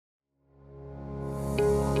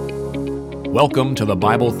Welcome to the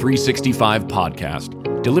Bible 365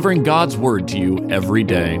 podcast, delivering God's Word to you every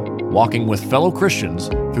day, walking with fellow Christians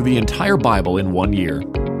through the entire Bible in 1 year.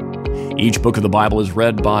 Each book of the Bible is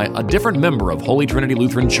read by a different member of Holy Trinity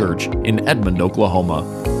Lutheran Church in Edmond, Oklahoma,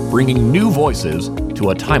 bringing new voices to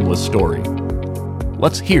a timeless story.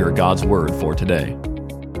 Let's hear God's Word for today.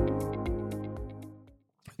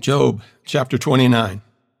 Job chapter 29.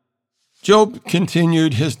 Job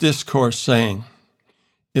continued his discourse, saying,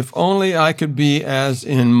 "If only I could be as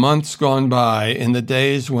in months gone by, in the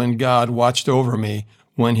days when God watched over me,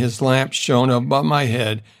 when his lamp shone above my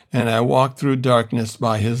head, and I walked through darkness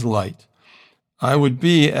by his light. I would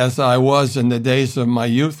be as I was in the days of my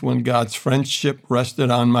youth, when God's friendship rested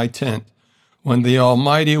on my tent, when the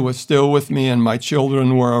Almighty was still with me and my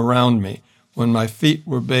children were around me, when my feet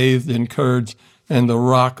were bathed in curds and the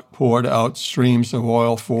rock poured out streams of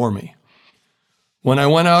oil for me. When I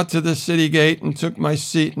went out to the city gate and took my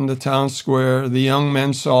seat in the town square, the young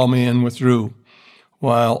men saw me and withdrew,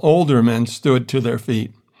 while older men stood to their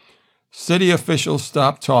feet. City officials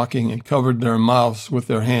stopped talking and covered their mouths with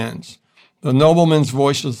their hands. The noblemen's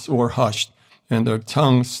voices were hushed, and their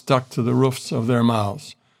tongues stuck to the roofs of their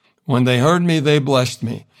mouths. When they heard me, they blessed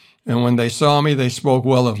me, and when they saw me, they spoke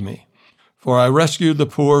well of me. For I rescued the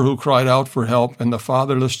poor who cried out for help, and the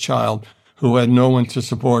fatherless child who had no one to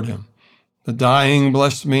support him. The dying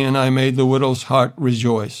blessed me, and I made the widow's heart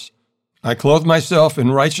rejoice. I clothed myself in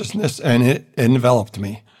righteousness, and it enveloped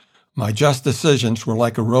me. My just decisions were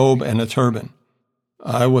like a robe and a turban.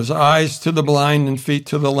 I was eyes to the blind and feet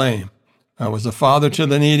to the lame. I was a father to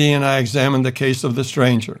the needy, and I examined the case of the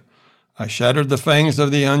stranger. I shattered the fangs of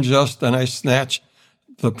the unjust, and I snatched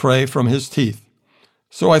the prey from his teeth.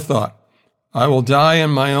 So I thought, I will die in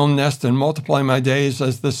my own nest and multiply my days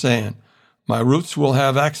as the sand. My roots will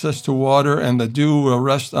have access to water, and the dew will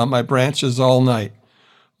rest on my branches all night.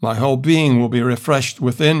 My whole being will be refreshed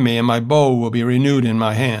within me, and my bow will be renewed in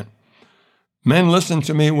my hand. Men listened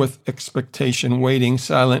to me with expectation, waiting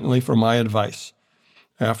silently for my advice.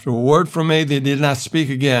 After a word from me, they did not speak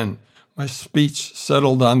again. My speech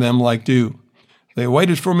settled on them like dew. They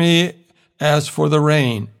waited for me as for the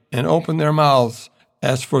rain, and opened their mouths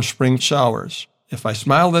as for spring showers. If I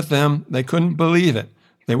smiled at them, they couldn't believe it.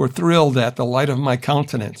 They were thrilled at the light of my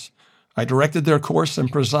countenance. I directed their course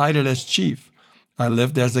and presided as chief. I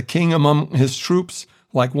lived as a king among his troops,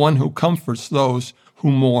 like one who comforts those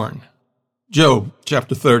who mourn." Job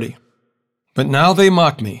chapter 30. But now they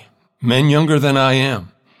mock me, men younger than I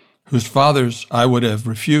am, whose fathers I would have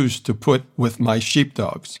refused to put with my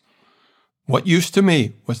sheepdogs. What use to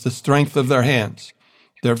me was the strength of their hands?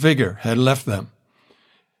 Their vigor had left them.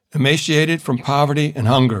 Emaciated from poverty and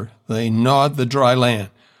hunger, they gnawed the dry land,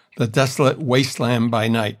 the desolate wasteland by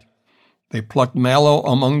night. They plucked mallow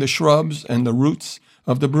among the shrubs, and the roots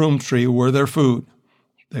of the broom tree were their food.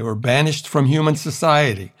 They were banished from human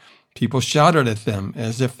society. People shouted at them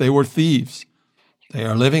as if they were thieves. They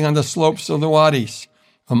are living on the slopes of the wadis,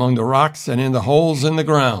 among the rocks and in the holes in the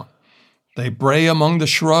ground. They bray among the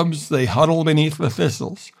shrubs, they huddle beneath the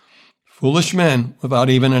thistles. Foolish men without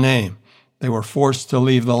even a name. They were forced to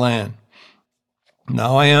leave the land.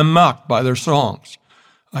 Now I am mocked by their songs.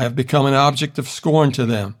 I have become an object of scorn to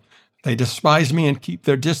them. They despise me and keep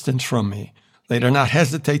their distance from me. They do not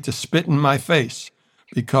hesitate to spit in my face.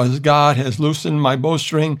 Because God has loosened my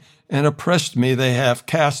bowstring and oppressed me, they have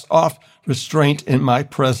cast off restraint in my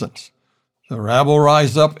presence. The rabble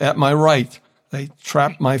rise up at my right. They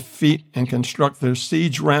trap my feet and construct their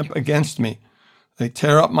siege ramp against me. They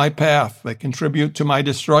tear up my path. They contribute to my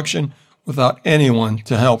destruction without anyone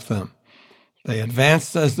to help them. They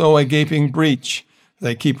advance as though a gaping breach.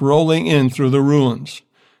 They keep rolling in through the ruins.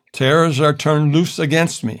 Terrors are turned loose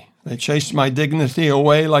against me. They chase my dignity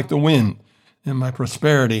away like the wind, and my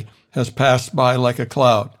prosperity has passed by like a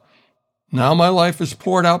cloud. Now my life is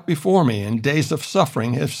poured out before me, and days of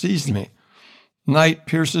suffering have seized me. Night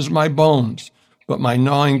pierces my bones, but my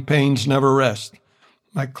gnawing pains never rest.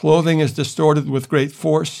 My clothing is distorted with great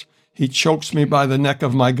force. He chokes me by the neck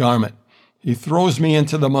of my garment. He throws me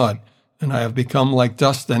into the mud, and I have become like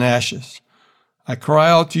dust and ashes. I cry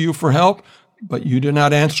out to you for help, but you do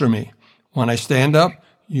not answer me. When I stand up,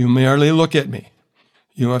 you merely look at me.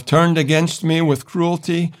 You have turned against me with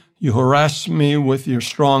cruelty. You harass me with your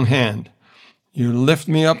strong hand. You lift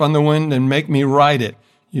me up on the wind and make me ride it.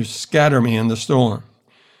 You scatter me in the storm.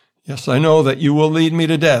 Yes, I know that you will lead me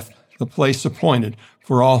to death, the place appointed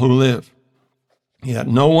for all who live. Yet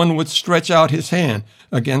no one would stretch out his hand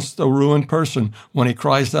against a ruined person when he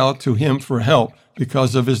cries out to him for help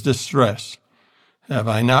because of his distress. Have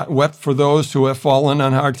I not wept for those who have fallen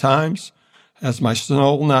on hard times? Has my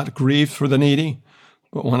soul not grieved for the needy?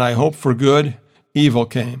 But when I hoped for good, evil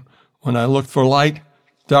came. When I looked for light,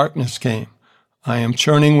 darkness came. I am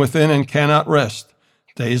churning within and cannot rest.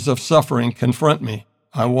 Days of suffering confront me.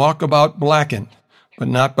 I walk about blackened, but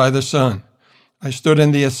not by the sun. I stood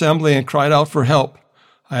in the assembly and cried out for help.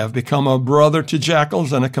 I have become a brother to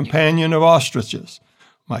jackals and a companion of ostriches.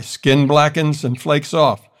 My skin blackens and flakes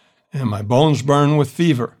off, and my bones burn with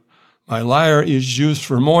fever. My lyre is used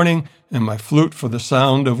for mourning, and my flute for the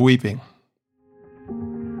sound of weeping.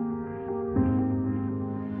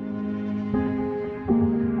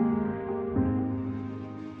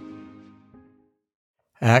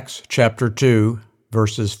 Acts chapter 2,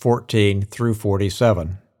 verses 14 through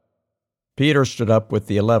 47. Peter stood up with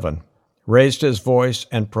the 11, raised his voice,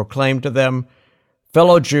 and proclaimed to them,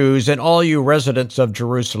 "Fellow Jews, and all you residents of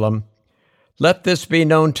Jerusalem, let this be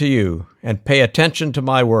known to you, and pay attention to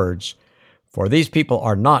my words. For these people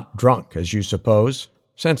are not drunk, as you suppose,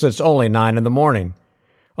 since it's only 9 a.m.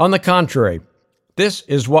 On the contrary, this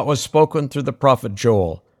is what was spoken through the prophet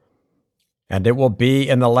Joel. And it will be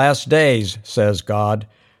in the last days, says God,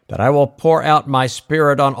 that I will pour out my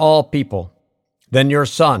Spirit on all people. Then your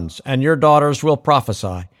sons and your daughters will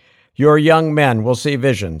prophesy, your young men will see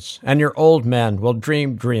visions, and your old men will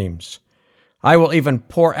dream dreams. I will even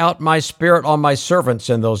pour out my Spirit on my servants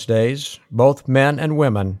in those days, both men and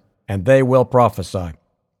women, and they will prophesy.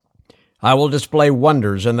 I will display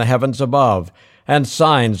wonders in the heavens above, and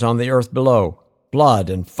signs on the earth below, blood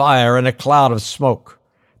and fire and a cloud of smoke.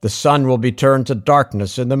 The sun will be turned to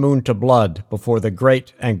darkness and the moon to blood before the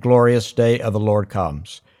great and glorious day of the Lord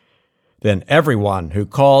comes. Then everyone who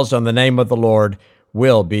calls on the name of the Lord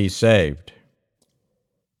will be saved."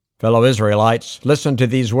 Fellow Israelites, listen to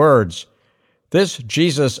these words. This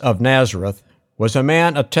Jesus of Nazareth was a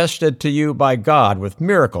man attested to you by God with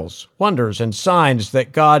miracles, wonders, and signs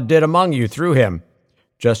that God did among you through him,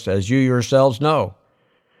 just as you yourselves know.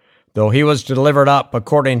 Though he was delivered up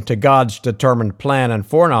according to God's determined plan and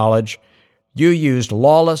foreknowledge, you used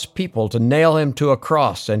lawless people to nail him to a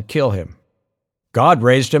cross and kill him. God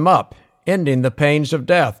raised him up, ending the pains of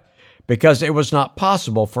death, because it was not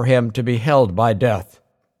possible for him to be held by death.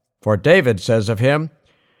 For David says of him,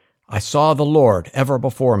 "I saw the Lord ever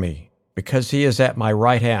before me. Because he is at my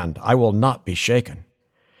right hand, I will not be shaken.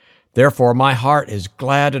 Therefore my heart is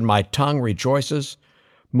glad and my tongue rejoices.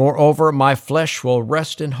 Moreover, my flesh will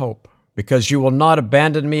rest in hope, because you will not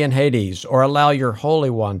abandon me in Hades or allow your Holy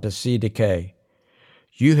One to see decay.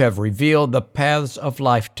 You have revealed the paths of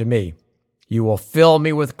life to me. You will fill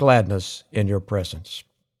me with gladness in your presence."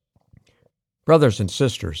 Brothers and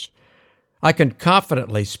sisters, I can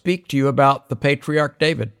confidently speak to you about the patriarch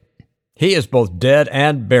David. He is both dead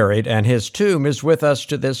and buried, and his tomb is with us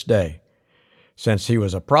to this day. Since he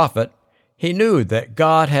was a prophet, he knew that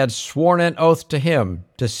God had sworn an oath to him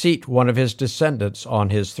to seat one of his descendants on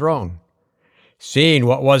his throne. Seeing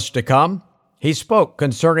what was to come, he spoke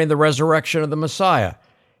concerning the resurrection of the Messiah.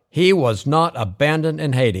 He was not abandoned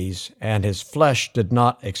in Hades, and his flesh did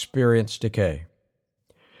not experience decay.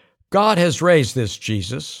 God has raised this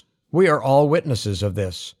Jesus. We are all witnesses of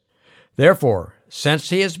this. Therefore, since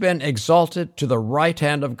he has been exalted to the right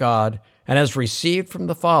hand of God and has received from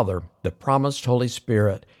the Father the promised Holy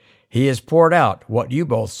Spirit, he has poured out what you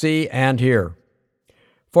both see and hear.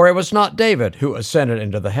 For it was not David who ascended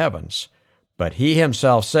into the heavens, but he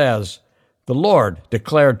himself says, "The Lord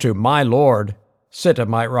declared to my Lord, 'Sit at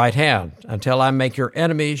my right hand until I make your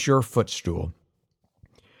enemies your footstool.'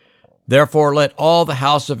 Therefore let all the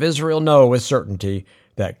house of Israel know with certainty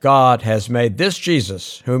that God has made this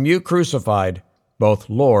Jesus, whom you crucified, both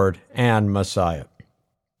Lord and Messiah."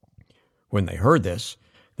 When they heard this,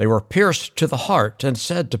 they were pierced to the heart and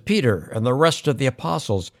said to Peter and the rest of the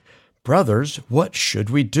apostles, "Brothers, what should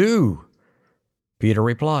we do?" Peter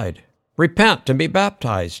replied, "Repent and be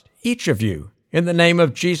baptized, each of you, in the name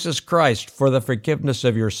of Jesus Christ for the forgiveness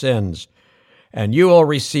of your sins, and you will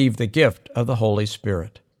receive the gift of the Holy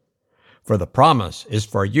Spirit. For the promise is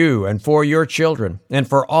for you and for your children and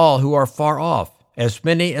for all who are far off, as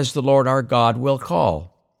many as the Lord our God will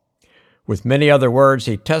call." With many other words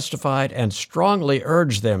he testified and strongly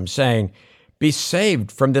urged them, saying, "Be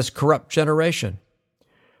saved from this corrupt generation."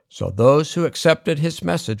 So those who accepted his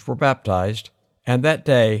message were baptized, and that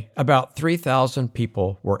day about 3,000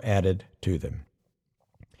 people were added to them.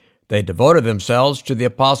 They devoted themselves to the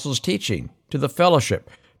apostles' teaching, to the fellowship,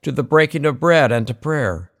 to the breaking of bread, and to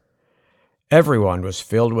prayer. Everyone was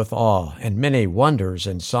filled with awe, and many wonders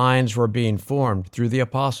and signs were being formed through the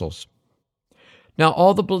apostles. Now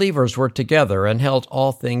all the believers were together and held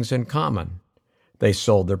all things in common. They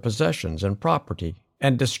sold their possessions and property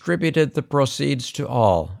and distributed the proceeds to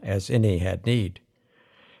all as any had need.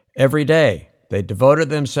 Every day They devoted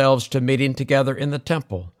themselves to meeting together in the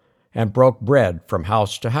temple and broke bread from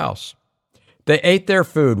house to house. They ate their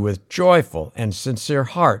food with joyful and sincere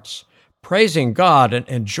hearts, praising God and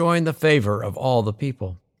enjoying the favor of all the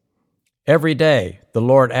people. Every day, the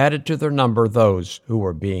Lord added to their number those who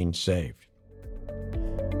were being saved.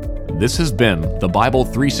 This has been the Bible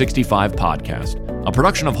 365 podcast, a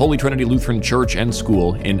production of Holy Trinity Lutheran Church and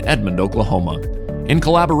School in Edmond, Oklahoma, in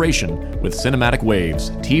collaboration with Cinematic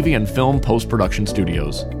Waves TV and Film Post-Production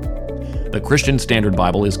Studios. The Christian Standard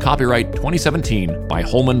Bible is copyright 2017 by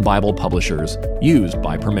Holman Bible Publishers, used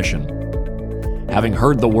by permission. Having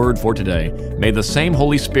heard the word for today, may the same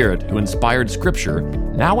Holy Spirit who inspired Scripture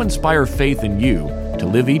now inspire faith in you to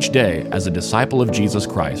live each day as a disciple of Jesus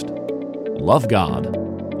Christ. Love God,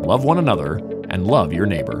 love one another, and love your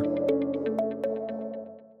neighbor.